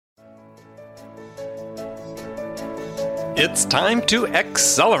It's time to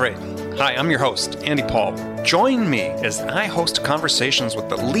accelerate. Hi, I'm your host, Andy Paul. Join me as I host conversations with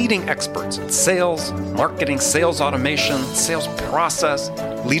the leading experts in sales, marketing, sales automation, sales process,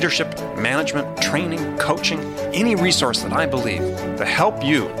 leadership, management, training, coaching, any resource that I believe to help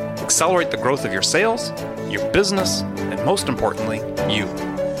you accelerate the growth of your sales, your business, and most importantly, you.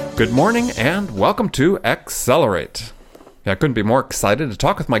 Good morning and welcome to Accelerate. I couldn't be more excited to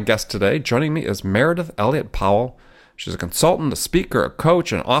talk with my guest today. Joining me is Meredith Elliott Powell. She's a consultant, a speaker, a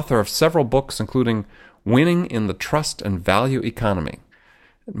coach, and author of several books, including Winning in the Trust and Value Economy.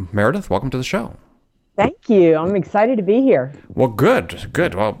 Meredith, welcome to the show. Thank you. I'm excited to be here. Well, good.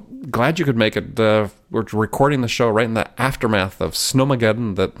 Well, glad you could make it. We're recording the show right in the aftermath of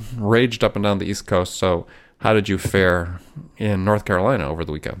Snowmageddon that raged up and down the East Coast. So how did you fare in North Carolina over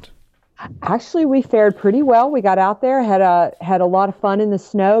the weekend? Actually, we fared pretty well. We got out there, had a lot of fun in the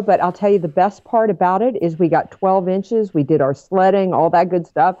snow, but I'll tell you the best part about it is we got 12 inches. We did our sledding, all that good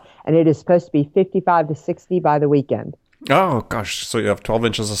stuff, and it is supposed to be 55 to 60 by the weekend. Oh, gosh. So you have 12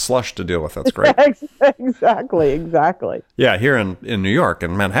 inches of slush to deal with. That's great. Exactly. Yeah, here in New York,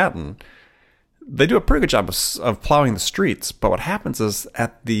 in Manhattan, they do a pretty good job of plowing the streets, but what happens is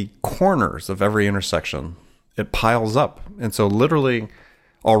at the corners of every intersection, it piles up. And so literally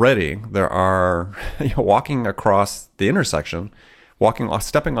already there are, walking across the intersection,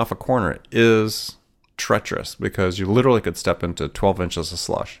 stepping off a corner is treacherous because you literally could step into 12 inches of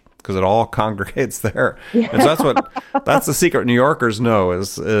slush because it all congregates there. Yeah. And so that's the secret New Yorkers know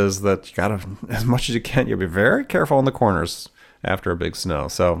is that you gotta, as much as you can, you'll be very careful in the corners after a big snow.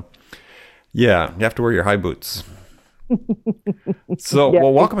 So yeah, you have to wear your high boots. So,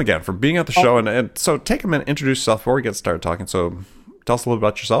 well, welcome again for being at the show. And so take a minute, introduce yourself before we get started talking. So tell us a little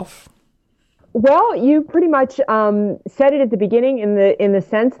about yourself. Well, you pretty much said it at the beginning in the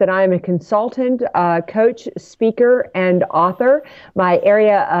sense that I am a consultant, coach, speaker, and author. My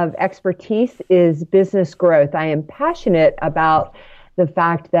area of expertise is business growth. I am passionate about the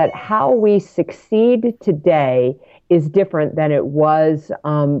fact that how we succeed today is different than it was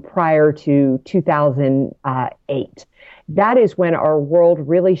prior to 2008. That is when our world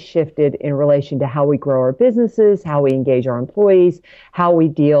really shifted in relation to how we grow our businesses, how we engage our employees, how we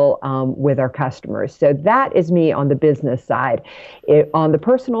deal with our customers. So that is me on the business side. On the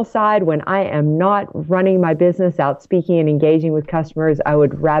personal side, when I am not running my business out speaking and engaging with customers, I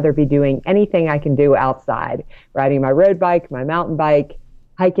would rather be doing anything I can do outside, riding my road bike, my mountain bike,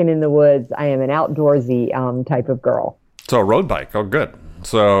 hiking in the woods. I am an outdoorsy type of girl. So a road bike. Oh, good.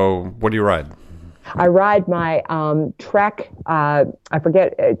 So what do you ride? I ride my Trek,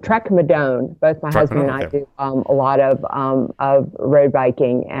 Trek Madone. Both my husband and I do a lot of road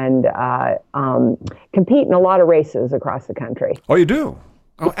biking and compete in a lot of races across the country. Oh, you do?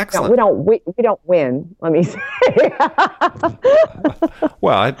 Oh, excellent. No, we don't win, let me say.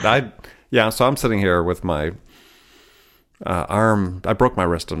 Well, so I'm sitting here with my arm. I broke my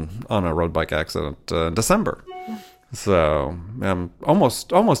wrist on a road bike accident in December. So I'm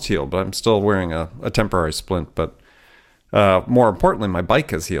almost healed, but I'm still wearing a temporary splint. But more importantly, my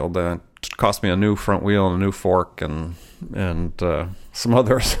bike has healed. It cost me a new front wheel and a new fork and some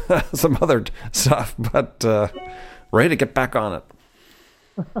other stuff. But ready to get back on it.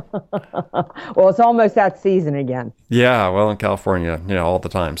 Well, it's almost that season again. Yeah, well, in California, all the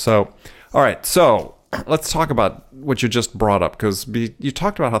time. So, all right, so let's talk about what you just brought up, because you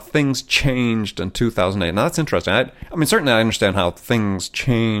talked about how things changed in 2008. Now, that's interesting. I mean, certainly I understand how things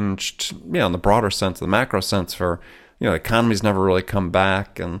changed, in the broader sense, the macro sense for, the economy's never really come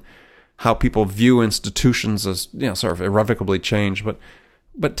back and how people view institutions as, sort of irrevocably changed.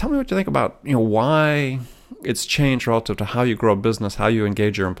 But tell me what you think about, why it's changed relative to how you grow a business, how you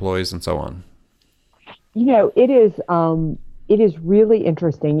engage your employees, and so on. It is really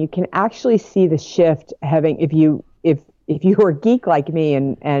interesting. You can actually see the shift if you are a geek like me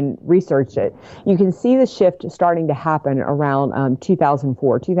and researched it, you can see the shift starting to happen around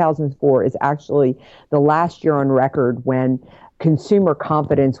 2004. 2004 is actually the last year on record when consumer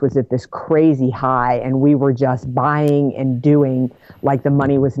confidence was at this crazy high and we were just buying and doing like the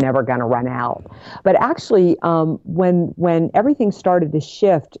money was never going to run out. But actually, when everything started to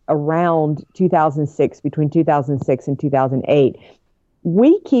shift around 2006, between 2006 and 2008,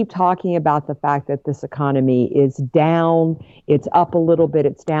 we keep talking about the fact that this economy is down, it's up a little bit,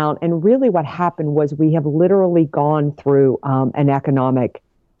 it's down. And really what happened was we have literally gone through an economic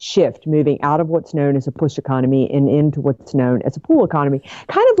shift, moving out of what's known as a push economy and into what's known as a pull economy.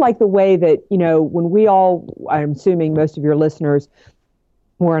 Kind of like the way that, when we all, I'm assuming most of your listeners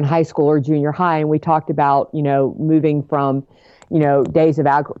were in high school or junior high, and we talked about, moving from, days of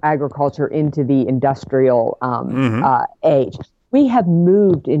agriculture into the industrial age. We have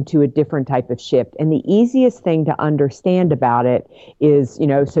moved into a different type of shift. And the easiest thing to understand about it is,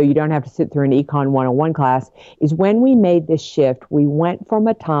 so you don't have to sit through an Econ 101 class, is when we made this shift, we went from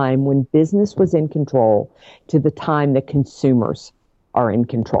a time when business was in control to the time that consumers are in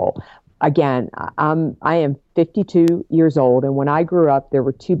control. Again, I am 52 years old, and when I grew up, there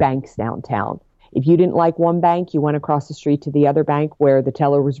were 2 banks downtown. If you didn't like one bank, you went across the street to the other bank where the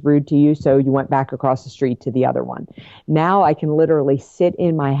teller was rude to you, so you went back across the street to the other one. Now I can literally sit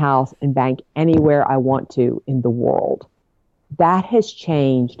in my house and bank anywhere I want to in the world. That has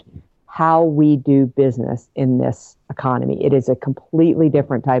changed how we do business in this economy. It is a completely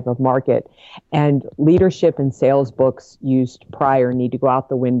different type of market, and leadership and sales books used prior need to go out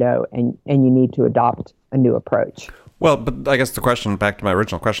the window, and you need to adopt a new approach. Well, but I guess the question, back to my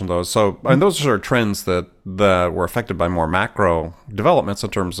original question, though, so those are trends that were affected by more macro developments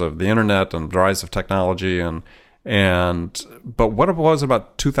in terms of the internet and the rise of technology, but what was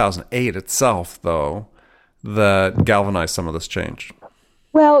about 2008 itself, though, that galvanized some of this change?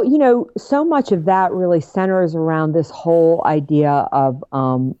 Well, so much of that really centers around this whole idea of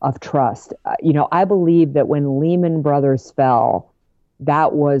trust. I believe that when Lehman Brothers fell,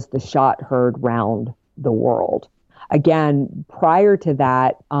 that was the shot heard round the world. Again, prior to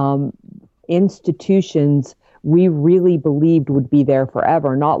that, institutions we really believed would be there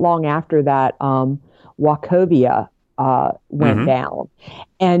forever. Not long after that, Wachovia went down.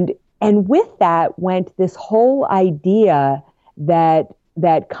 And with that went this whole idea that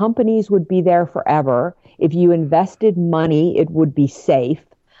companies would be there forever. If you invested money, it would be safe.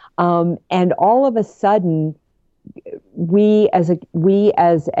 And all of a sudden, we as a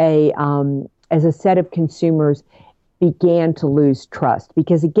set of consumers began to lose trust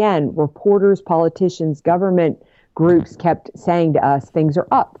because, again, reporters, politicians, government groups kept saying to us, things are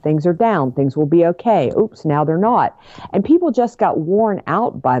up, things are down, things will be okay. Oops, now they're not. And people just got worn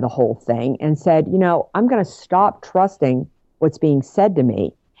out by the whole thing and said, I'm going to stop trusting what's being said to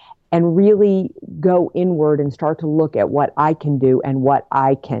me and really go inward and start to look at what I can do and what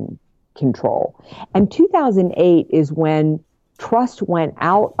I can control. And 2008 is when trust went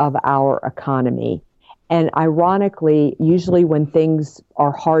out of our economy. And ironically, usually when things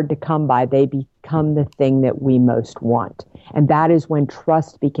are hard to come by, they become the thing that we most want. And that is when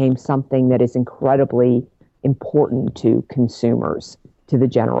trust became something that is incredibly important to consumers, to the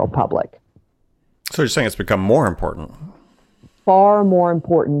general public. So you're saying it's become more important? Far more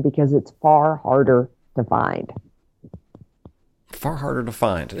important because it's far harder to find. Far harder to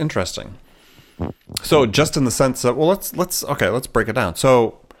find. Interesting. So just in the sense that, well, let's break it down.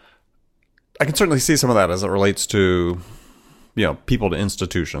 So I can certainly see some of that as it relates to, people to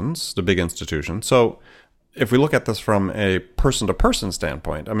institutions, to big institutions. So if we look at this from a person-to-person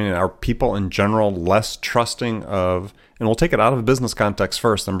standpoint, are people in general less trusting of, and we'll take it out of a business context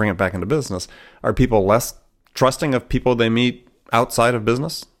first and bring it back into business, are people less trusting of people they meet outside of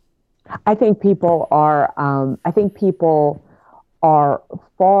business? I think people are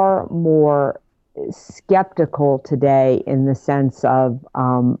far more skeptical today in the sense of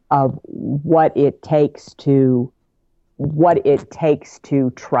what it takes to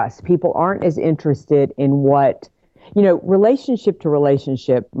trust. People aren't as interested in what, relationship to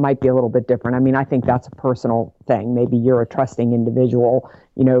relationship might be a little bit different. I think that's a personal thing. Maybe you're a trusting individual,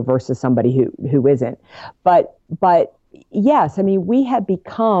 versus somebody who isn't. But yes, we have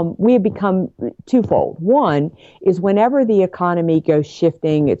become twofold. One is whenever the economy goes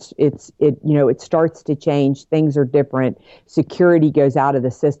shifting, it starts to change, things are different, security goes out of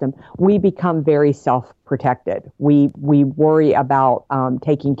the system, we become very self-protected. We worry about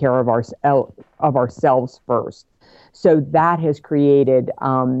taking care of ourselves first. So that has created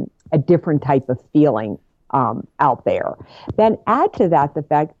a different type of feeling out there. Then add to that the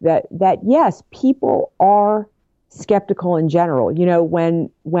fact that yes, people are skeptical in general.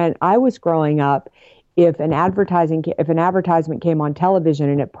 When I was growing up, if an advertisement came on television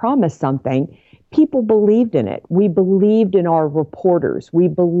and it promised something, people believed in it. We believed in our reporters. We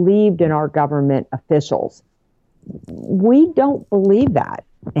believed in our government officials. We don't believe that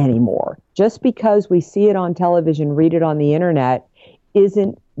anymore. Just because we see it on television, read it on the internet,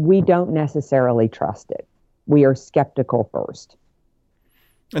 we don't necessarily trust it. We are skeptical first.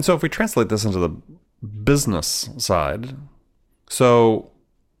 And so if we translate this into the business side, so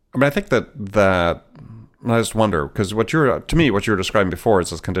I think that I just wonder, because what you were describing before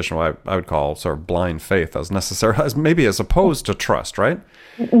is this condition I would call sort of blind faith as necessary, as opposed to trust, right?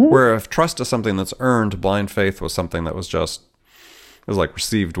 Mm-hmm. Where if trust is something that's earned, blind faith was something that was like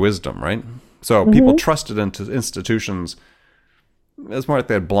received wisdom, right? So people trusted into institutions it's more like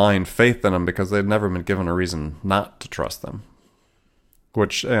they had blind faith in them because they'd never been given a reason not to trust them,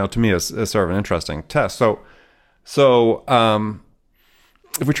 which, to me is sort of an interesting test. So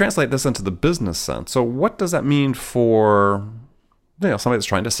if we translate this into the business sense, so what does that mean for somebody that's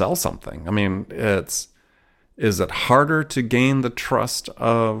trying to sell something? I mean, is it harder to gain the trust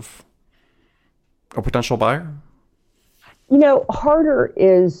of a potential buyer?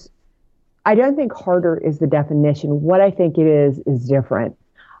 I don't think harder is the definition. What I think it is different.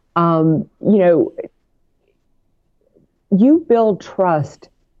 You build trust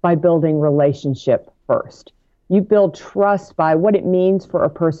by building relationship first. You build trust by what it means for a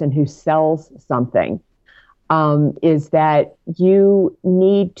person who sells something, is that you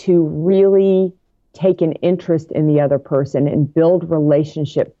need to really take an interest in the other person and build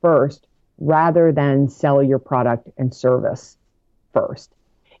relationship first rather than sell your product and service first.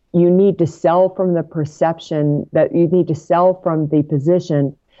 You need to sell from the perception that you need to sell from the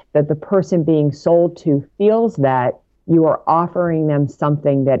position that the person being sold to feels that you are offering them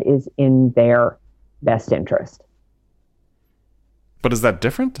something that is in their best interest. But is that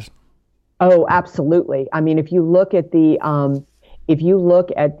different? Oh, absolutely. I mean, if you look at the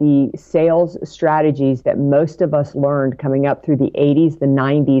sales strategies that most of us learned coming up through the 80s, the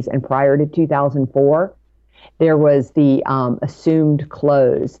 90s, and prior to 2004, there was the assumed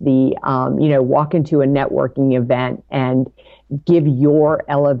close, the walk into a networking event and give your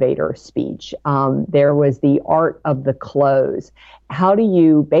elevator speech. There was the art of the close.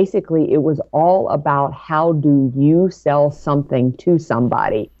 It was all about how do you sell something to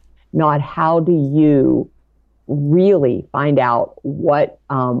somebody, not how do you really find out who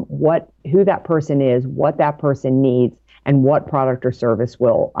that person is, what that person needs, and what product or service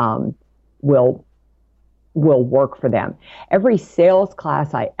will work for them. Every sales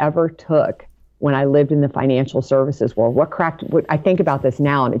class I ever took when I lived in the financial services world, I think about this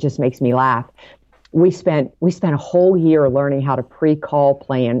now and it just makes me laugh. We spent a whole year learning how to pre-call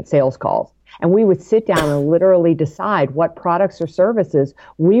plan sales calls. And we would sit down and literally decide what products or services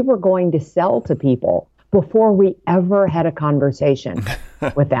we were going to sell to people before we ever had a conversation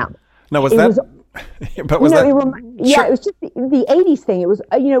with them. Now, It was just the 80s thing. It was,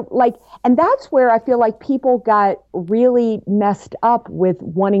 and that's where I feel like people got really messed up with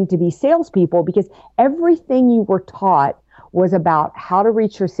wanting to be salespeople, because everything you were taught was about how to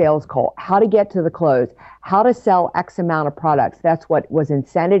reach your sales goal, how to get to the close, how to sell X amount of products. That's what was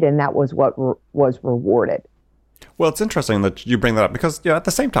incented, and that was what was rewarded. Well, it's interesting that you bring that up because, at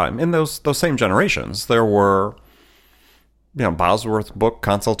the same time, in those same generations, there were, Bosworth book,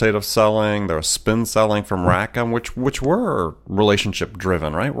 consultative selling, there was spin selling from Rackham, which were relationship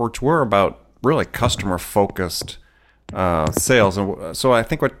driven, right? Which were about really customer focused sales. And so I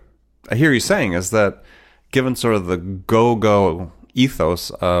think what I hear you saying is that given sort of the go-go ethos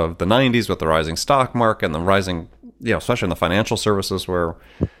of the 90s with the rising stock market and the rising, especially in the financial services where,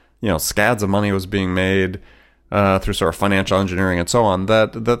 scads of money was being made through sort of financial engineering and so on,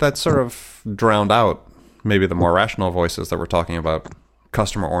 that sort of drowned out maybe the more rational voices that were talking about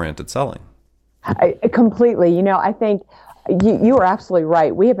customer-oriented selling. Completely. I think you are absolutely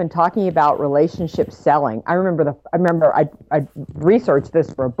right. We have been talking about relationship selling. I remember I researched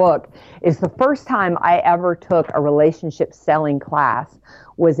this for a book. Is the first time I ever took a relationship selling class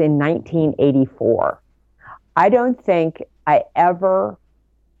was in 1984. I don't think I ever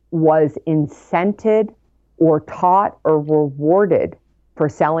was incented or taught or rewarded for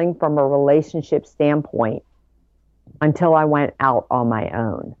selling from a relationship standpoint until I went out on my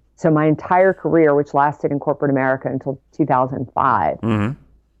own. So my entire career, which lasted in corporate America until 2005,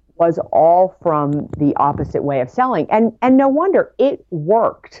 was all from the opposite way of selling. And no wonder it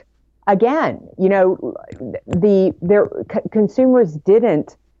worked. Again, consumers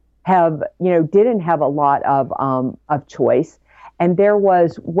didn't have a lot of choice. And there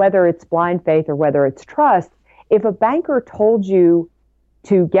was, whether it's blind faith or whether it's trust, if a banker told you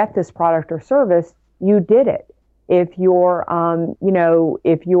to get this product or service, you did it. If your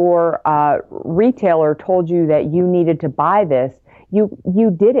retailer told you that you needed to buy this,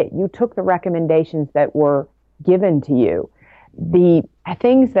 you did it. You took the recommendations that were given to you. The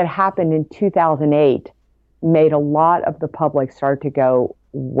things that happened in 2008 made a lot of the public start to go,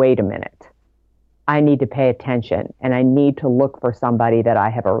 wait a minute, I need to pay attention and I need to look for somebody that I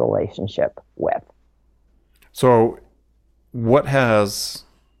have a relationship with. So what have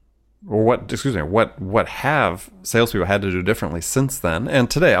salespeople had to do differently since then and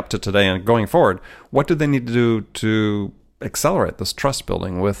today, up to today and going forward? What do they need to do to accelerate this trust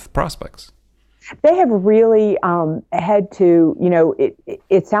building with prospects? They have really had to,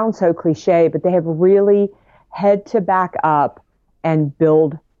 it sounds so cliche, but they have really had to back up and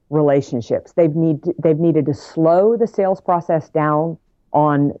build relationships. They've needed to slow the sales process down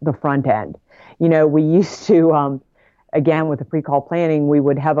on the front end. We used to, again, with the pre-call planning, we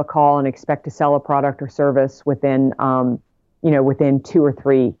would have a call and expect to sell a product or service within 2 or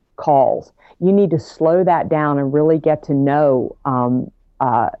 3 calls. You need to slow that down and really get to know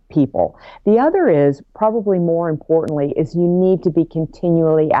people. The other is, probably more importantly, is you need to be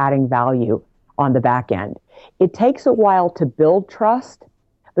continually adding value on the back end. It takes a while to build trust,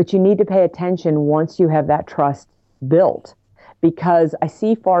 but you need to pay attention once you have that trust built, because I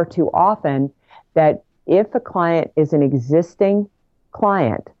see far too often that if a client is an existing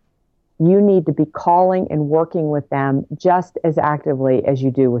client, you need to be calling and working with them just as actively as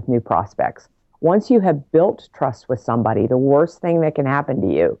you do with new prospects. Once you have built trust with somebody, the worst thing that can happen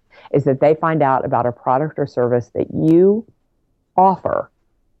to you is that they find out about a product or service that you offer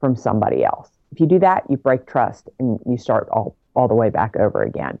from somebody else. If you do that, you break trust and you start all the way back over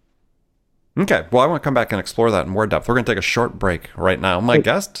again. Okay, well, I want to come back and explore that in more depth. We're going to take a short break right now. My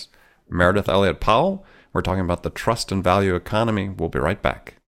guest, Meredith Elliott Powell. We're talking about the trust and value economy. We'll be right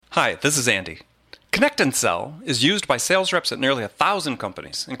back. Hi, this is Andy. Connect and Sell is used by sales reps at nearly 1,000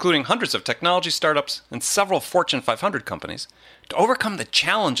 companies, including hundreds of technology startups and several Fortune 500 companies, to overcome the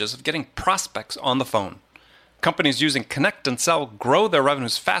challenges of getting prospects on the phone. Companies using Connect and Sell grow their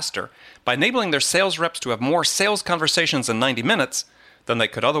revenues faster by enabling their sales reps to have more sales conversations in 90 minutes than they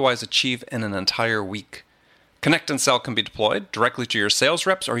could otherwise achieve in an entire week. Connect and Sell can be deployed directly to your sales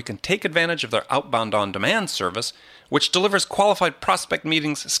reps, or you can take advantage of their outbound on-demand service, which delivers qualified prospect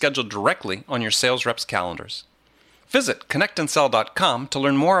meetings scheduled directly on your sales reps' calendars. Visit connectandsell.com to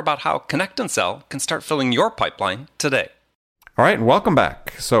learn more about how Connect and Sell can start filling your pipeline today. All right, and welcome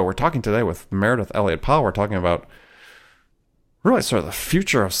back. So we're talking today with Meredith Elliott Powell. We're talking about really sort of the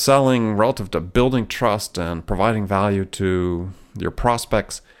future of selling relative to building trust and providing value to your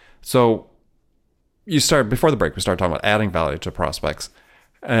prospects. So before the break, we started talking about adding value to prospects.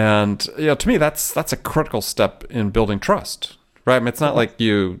 And to me, that's a critical step in building trust, right? I mean, it's not like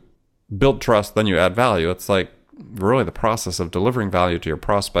you build trust, then you add value. It's like really the process of delivering value to your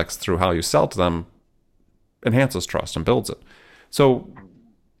prospects through how you sell to them enhances trust and builds it. So,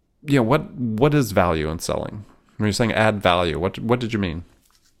 what is value in selling? When you're saying add value, what did you mean?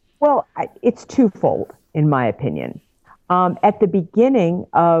 Well, it's twofold, in my opinion. At the beginning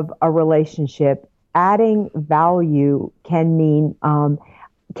of a relationship, adding value can mean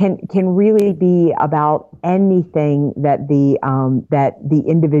can really be about anything that the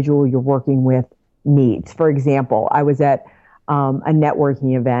individual you're working with needs. For example, I was at a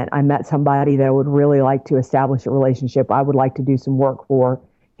networking event. I met somebody that I would really like to establish a relationship. I would like to do some work for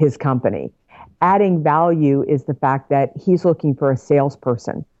his company. Adding value is the fact that he's looking for a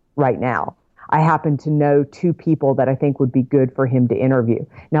salesperson right now. I happen to know 2 people that I think would be good for him to interview.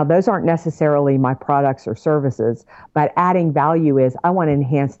 Now, those aren't necessarily my products or services, but adding value is I want to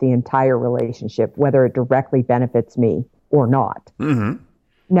enhance the entire relationship, whether it directly benefits me or not. Mm-hmm.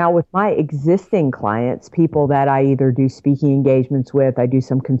 Now, with my existing clients, people that I either do speaking engagements with, I do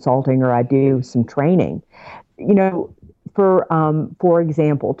some consulting, or I do some training, for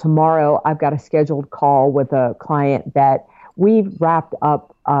example, tomorrow I've got a scheduled call with a client that we've wrapped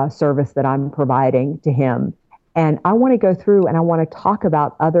up a service that I'm providing to him. And I want to go through and I want to talk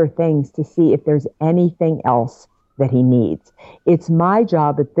about other things to see if there's anything else that he needs. It's my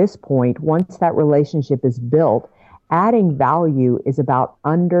job at this point, once that relationship is built, adding value is about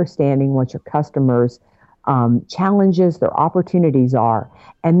understanding what your customers' challenges, their opportunities are,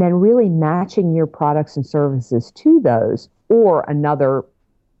 and then really matching your products and services to those, or another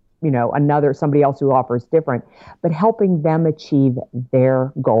somebody else who offers different, but helping them achieve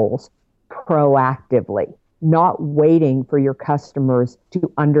their goals proactively, not waiting for your customers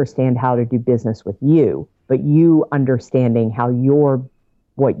to understand how to do business with you, but you understanding how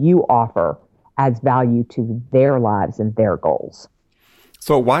what you offer adds value to their lives and their goals.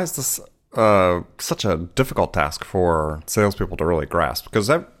 So why is this such a difficult task for salespeople to really grasp? Because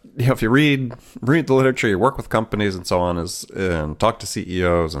if you read the literature, you work with companies and so on, and talk to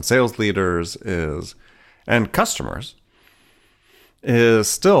CEOs and sales leaders and customers, is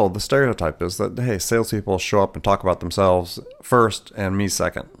still the stereotype is that, hey, salespeople show up and talk about themselves first and me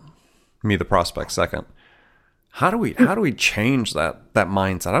second, me the prospect second. How do we change that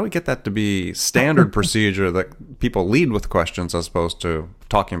mindset? How do we get that to be standard procedure that people lead with questions as opposed to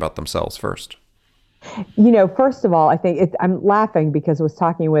talking about themselves first? First of all, I think I'm laughing because I was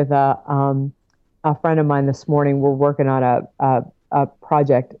talking with a friend of mine this morning. We're working on a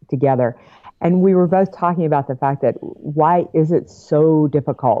project together, and we were both talking about the fact that why is it so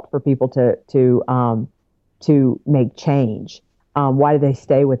difficult for people to make change? Why do they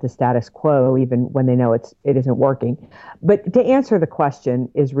stay with the status quo even when they know it isn't working? But to answer the question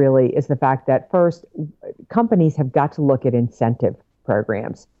is the fact that first, companies have got to look at incentive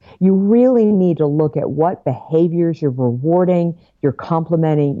programs. You really need to look at what behaviors you're rewarding, you're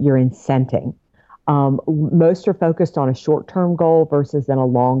complimenting, you're incenting. Most are focused on a short-term goal versus in a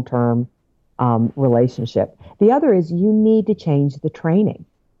long-term relationship. The other is you need to change the training.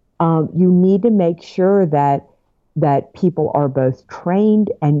 You need to make sure that people are both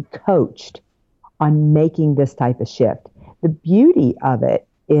trained and coached on making this type of shift. The beauty of it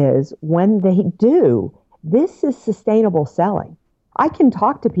is when they do, this is sustainable selling. I can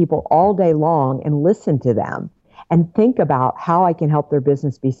talk to people all day long and listen to them and think about how I can help their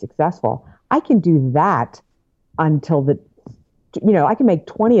business be successful. I can do that until I can make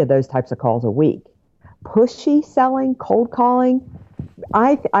 20 of those types of calls a week. Pushy selling, cold calling,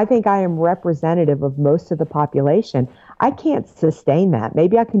 I think I am representative of most of the population. I can't sustain that.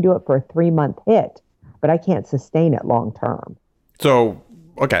 Maybe I can do it for a 3-month hit, but I can't sustain it long term. So,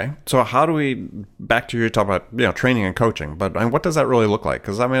 okay. So how do we, back to you talk about, training and coaching, but what does that really look like?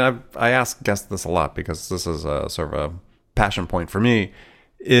 Because I ask guests this a lot because this is a sort of a passion point for me,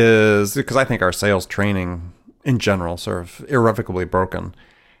 is because I think our sales training in general sort of irrevocably broken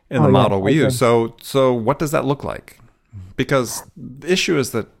in the model we use. So what does that look like? Because the issue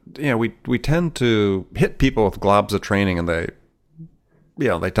is that we tend to hit people with globs of training and they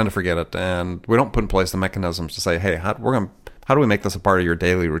tend to forget it, and we don't put in place the mechanisms to say, hey, how do we make this a part of your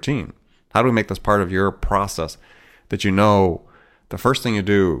daily routine? How do we make this part of your process that the first thing you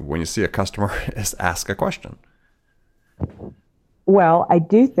do when you see a customer is ask a question? Well, I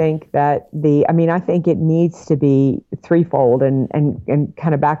do think that I think it needs to be threefold, and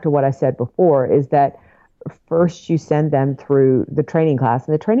kind of back to what I said before is that first you send them through the training class,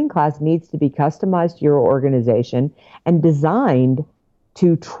 and the training class needs to be customized to your organization and designed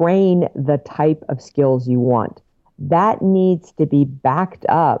to train the type of skills you want. That needs to be backed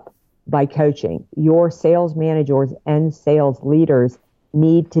up by coaching. Your sales managers and sales leaders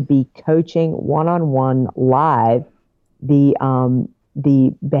need to be coaching one-on-one live the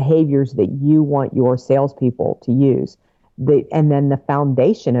behaviors that you want your salespeople to use. And then the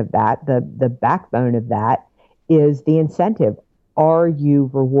foundation of that, the backbone of that, is the incentive. Are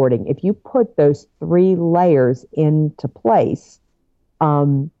you rewarding? If you put those 3 layers into place,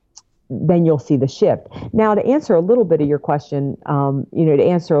 then you'll see the shift. Now, to answer a little bit of your question, to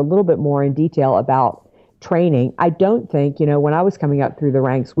answer a little bit more in detail about training, I don't think, when I was coming up through the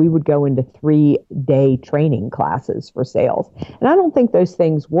ranks, we would go into 3-day training classes for sales. And I don't think those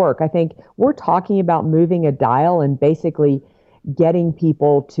things work. I think we're talking about moving a dial and basically getting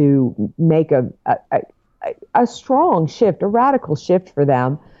people to make a strong shift, a radical shift for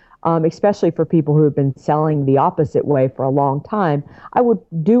them, especially for people who have been selling the opposite way for a long time. I would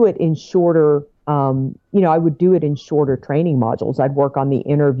do it in shorter training modules. I'd work on the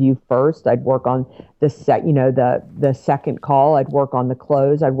interview first. I'd work on the second call. I'd work on the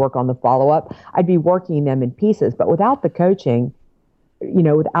close. I'd work on the follow-up. I'd be working them in pieces. But without the coaching,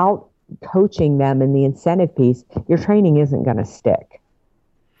 without coaching them in the incentive piece, your training isn't going to stick.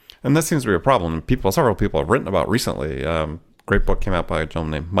 And that seems to be a problem. Several people have written about recently. Great book came out by a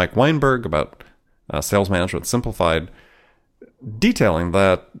gentleman named Mike Weinberg about sales management simplified, detailing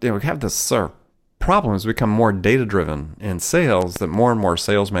that we have this sort of problem as we become more data-driven in sales, that more and more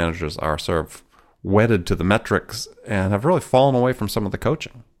sales managers are sort of wedded to the metrics and have really fallen away from some of the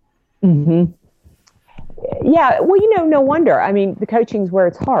coaching. Mm-hmm. Yeah, well, no wonder. I mean, the coaching's where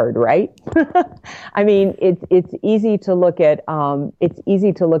it's hard, right? I mean, it's easy to look at data, it's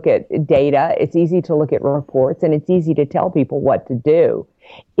easy to look at reports, and it's easy to tell people what to do.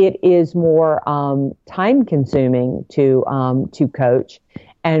 It is more time consuming to coach,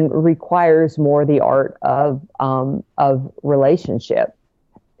 and requires more the art of relationship.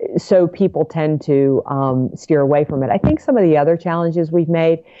 So people tend to steer away from it. I think some of the other challenges we've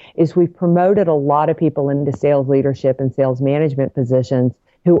made is we've promoted a lot of people into sales leadership and sales management positions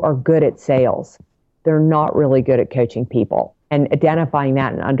who are good at sales. They're not really good at coaching people, and identifying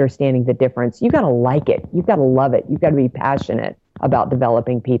that and understanding the difference. You've got to like it. You've got to love it. You've got to be passionate about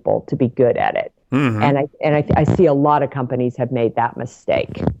developing people to be good at it. Mm-hmm. And I see a lot of companies have made that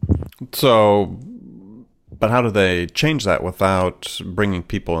mistake. So, but how do they change that without bringing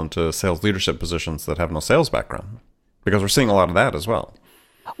people into sales leadership positions that have no sales background? Because we're seeing a lot of that as well.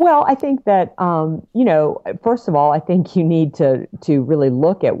 Well, I think that, first of all, I think you need to really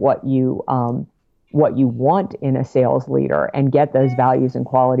look at what you want in a sales leader and get those values and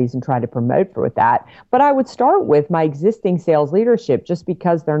qualities and try to promote with that. But I would start with my existing sales leadership. Just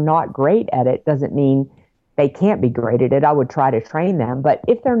because they're not great at it doesn't mean they can't be great at it, I would try to train them. But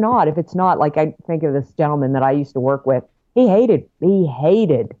if it's not, like I think of this gentleman that I used to work with, he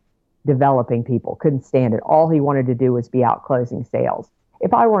hated developing people, couldn't stand it. All he wanted to do was be out closing sales.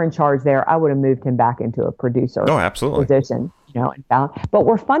 If I were in charge there, I would have moved him back into a producer position, and found. But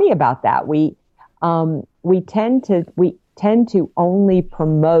we're funny about that. We tend to only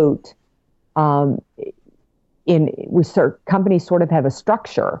promote companies sort of have a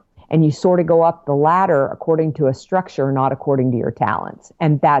structure, and you sort of go up the ladder according to a structure, not according to your talents.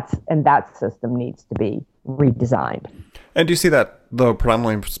 And that system needs to be redesigned. And do you see that, though,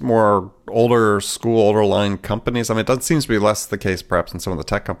 predominantly more older line companies? I mean, that seems to be less the case, perhaps, in some of the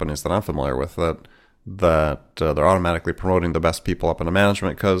tech companies that I'm familiar with, that they're automatically promoting the best people up into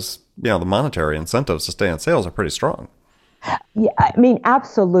management because, the monetary incentives to stay in sales are pretty strong. Yeah, I mean,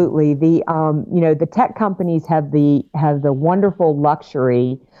 absolutely. The tech companies have the wonderful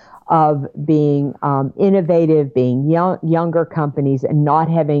luxury of being innovative, being younger companies, and not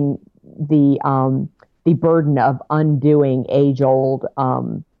having the burden of undoing age-old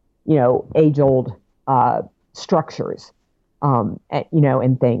structures,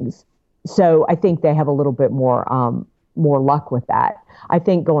 and things. So I think they have a little bit more luck with that. I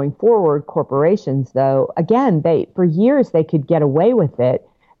think going forward, corporations, though, again, for years they could get away with it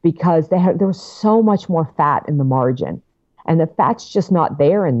because there was so much more fat in the margin, and the fat's just not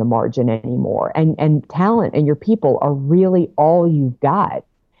there in the margin anymore. And talent and your people are really all you've got.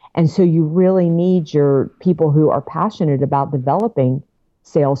 And so you really need your people who are passionate about developing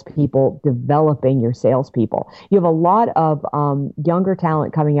your salespeople. You have a lot of younger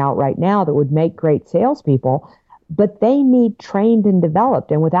talent coming out right now that would make great salespeople, but they need trained and developed.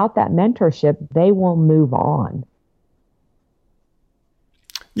 And without that mentorship, they will move on.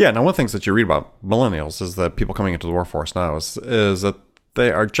 Yeah. Now, one of the things that you read about millennials is that people coming into the workforce now is that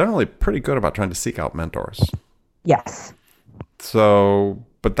they are generally pretty good about trying to seek out mentors. Yes. So,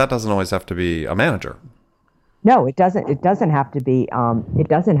 but that doesn't always have to be a manager. No, it doesn't. It doesn't have to be. It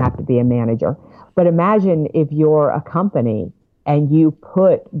doesn't have to be a manager. But imagine if you're a company and you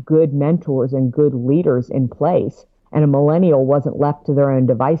put good mentors and good leaders in place, and a millennial wasn't left to their own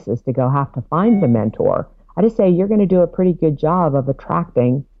devices to go have to find a mentor. I just say you're going to do a pretty good job of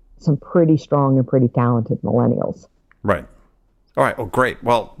attracting some pretty strong and pretty talented millennials. Right. All right. Well, great.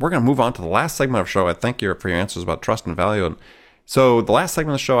 Well, we're going to move on to the last segment of the show. I thank you for your answers about trust and value. And so the last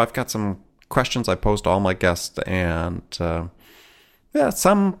segment of the show, I've got some questions I pose to all my guests, and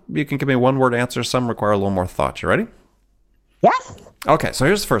some you can give me one-word answers, some require a little more thought. You ready? Yes. Okay, so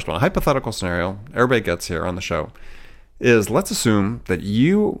here's the first one. A hypothetical scenario everybody gets here on the show is, let's assume that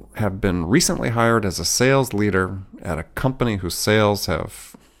you have been recently hired as a sales leader at a company whose sales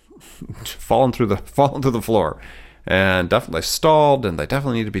have fallen through the floor and definitely stalled, and they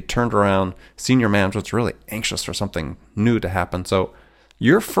definitely need to be turned around. Senior management's really anxious for something new to happen. So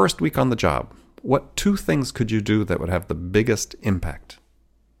your first week on the job, what 2 things could you do that would have the biggest impact?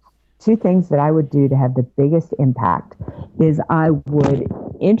 2 things that I would do to have the biggest impact is I would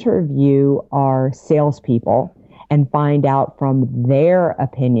interview our salespeople and find out from their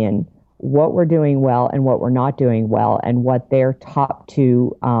opinion what we're doing well and what we're not doing well, and what their top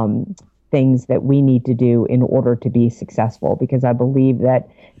 2 things that we need to do in order to be successful, because I believe that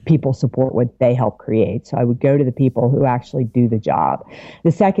people support what they help create. So I would go to the people who actually do the job.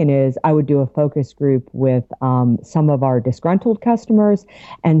 The second is I would do a focus group with some of our disgruntled customers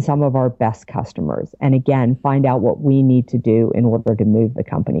and some of our best customers. And again, find out what we need to do in order to move the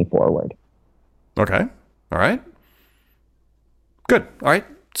company forward. Okay. All right. Good. All right.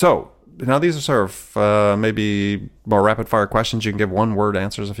 So now these are sort of maybe more rapid fire questions. You can give one-word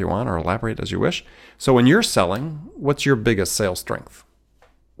answers if you want, or elaborate as you wish. So when you're selling, what's your biggest sales strength?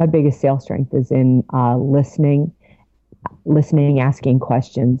 My biggest sales strength is in listening, asking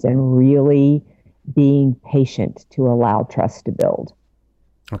questions, and really being patient to allow trust to build.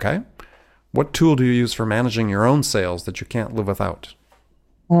 Okay. What tool do you use for managing your own sales that you can't live without?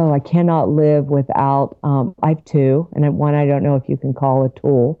 Oh, I cannot live without, I have 2, and one I don't know if you can call a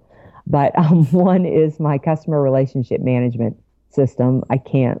tool, but one is my customer relationship management system. I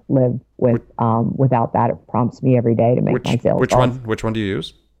can't live without that. It prompts me every day to make my sales calls. Which one do you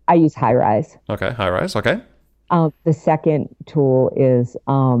use? I use HighRise. Okay, HighRise. Okay. The second tool is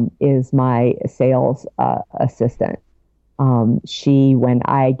my sales assistant. When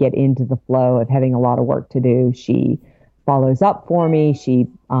I get into the flow of having a lot of work to do, she follows up for me. She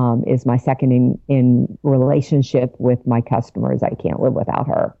is my second in relationship with my customers. I can't live without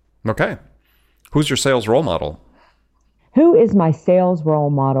her. Okay. Who's your sales role model? Who is my sales role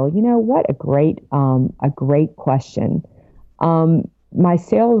model? You know what? A great question. My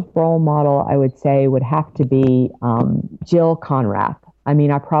sales role model, I would say, would have to be Jill Konrath. I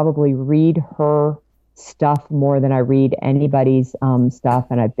mean, I probably read her stuff more than I read anybody's stuff,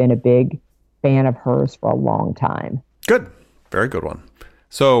 and I've been a big fan of hers for a long time. Good. Very good one.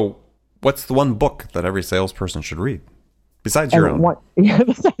 So what's the one book that every salesperson should read? Besides your own.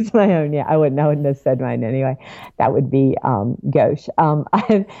 Besides my own, yeah. I wouldn't have said mine anyway. That would be Ghosh.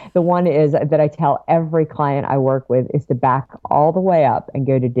 The one is that I tell every client I work with is to back all the way up and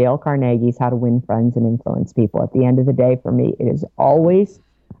go to Dale Carnegie's How to Win Friends and Influence People. At the end of the day, for me, it is always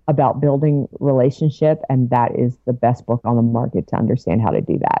about building relationship, and that is the best book on the market to understand how to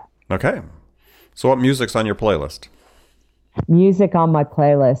do that. Okay. So what music's on your playlist? Music on my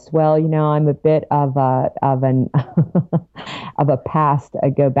playlist. Well, I'm a bit of an of a past. I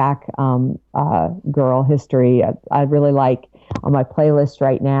go back girl history. I really like on my playlist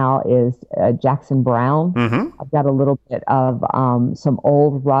right now is Jackson Browne. Mm-hmm. I've got a little bit of some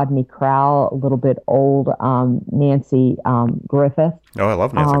old Rodney Crowell, a little bit old Nancy Griffith. Oh, I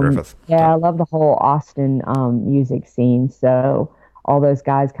love Nancy Griffith. Yeah, I love the whole Austin music scene. So all those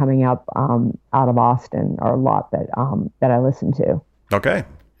guys coming up out of Austin are a lot that I listen to. Okay.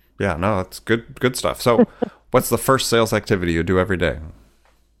 Yeah, no, that's good stuff. So what's the first sales activity you do every day?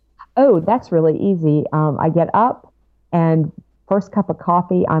 Oh, that's really easy. I get up and first cup of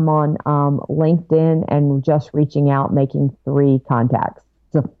coffee, I'm on LinkedIn and just reaching out, making 3 contacts.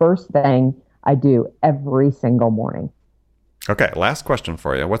 It's the first thing I do every single morning. Okay, last question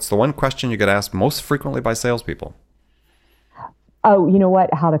for you. What's the one question you get asked most frequently by salespeople? Oh, you know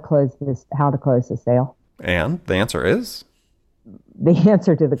what? How to close the sale. And the answer is? The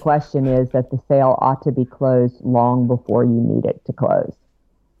answer to the question is that the sale ought to be closed long before you need it to close.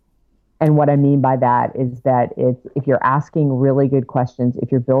 And what I mean by that is that if you're asking really good questions,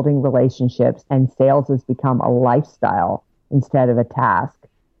 if you're building relationships and sales has become a lifestyle instead of a task,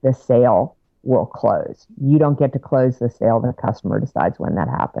 the sale will close. You don't get to close the sale. The customer decides when that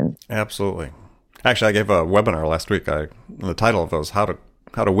happens. Absolutely. Actually, I gave a webinar last week. The title of it was how to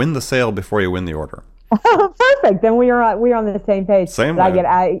win the sale before you win the order. Perfect. Then we are on the same page. Same. I get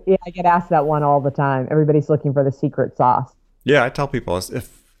asked that one all the time. Everybody's looking for the secret sauce. Yeah, I tell people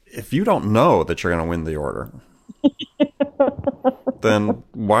if you don't know that you're going to win the order, then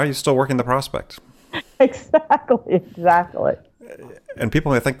why are you still working the prospect? Exactly. And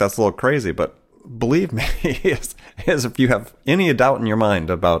people may think that's a little crazy, but believe me, is if you have any doubt in your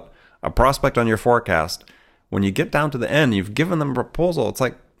mind about a prospect on your forecast, when you get down to the end, you've given them a proposal. It's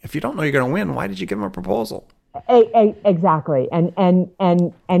like, if you don't know you're going to win, why did you give them a proposal? Exactly. And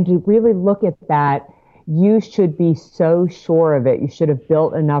to really look at that, you should be so sure of it. You should have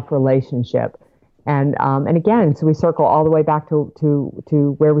built enough relationship. And again, so we circle all the way back to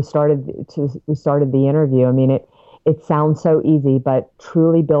where we started the interview. I mean, it sounds so easy, but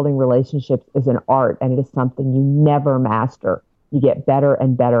truly building relationships is an art, and it is something you never master. You get better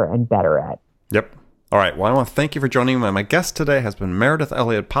and better and better at. Yep. All right. Well, I want to thank you for joining me. My guest today has been Meredith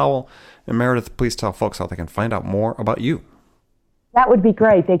Elliott Powell. And Meredith, please tell folks how they can find out more about you. That would be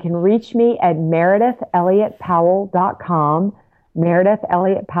great. They can reach me at meredithelliottpowell.com,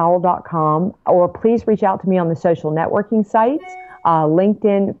 meredithelliottpowell.com, or please reach out to me on the social networking sites,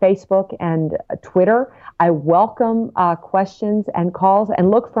 LinkedIn, Facebook, and Twitter. I welcome questions and calls, and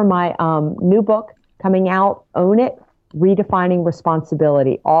look for my new book coming out, Own It, Redefining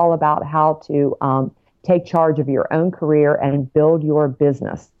Responsibility, all about how to take charge of your own career and build your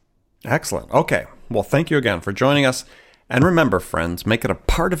business. Excellent. Okay. Well, thank you again for joining us. And remember, friends, make it a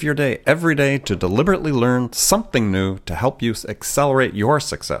part of your day every day to deliberately learn something new to help you accelerate your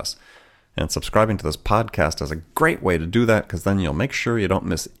success. And subscribing to this podcast is a great way to do that, because then you'll make sure you don't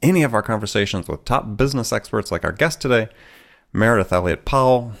miss any of our conversations with top business experts like our guest today, Meredith Elliott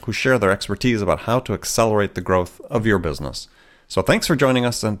Powell, who share their expertise about how to accelerate the growth of your business. So thanks for joining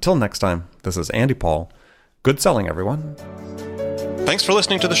us. Until next time, this is Andy Paul. Good selling, everyone. Thanks for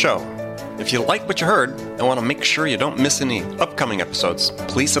listening to the show. If you like what you heard and want to make sure you don't miss any upcoming episodes,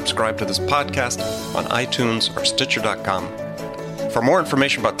 please subscribe to this podcast on iTunes or Stitcher.com. For more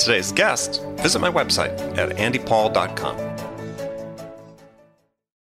information about today's guest, visit my website at andypaul.com.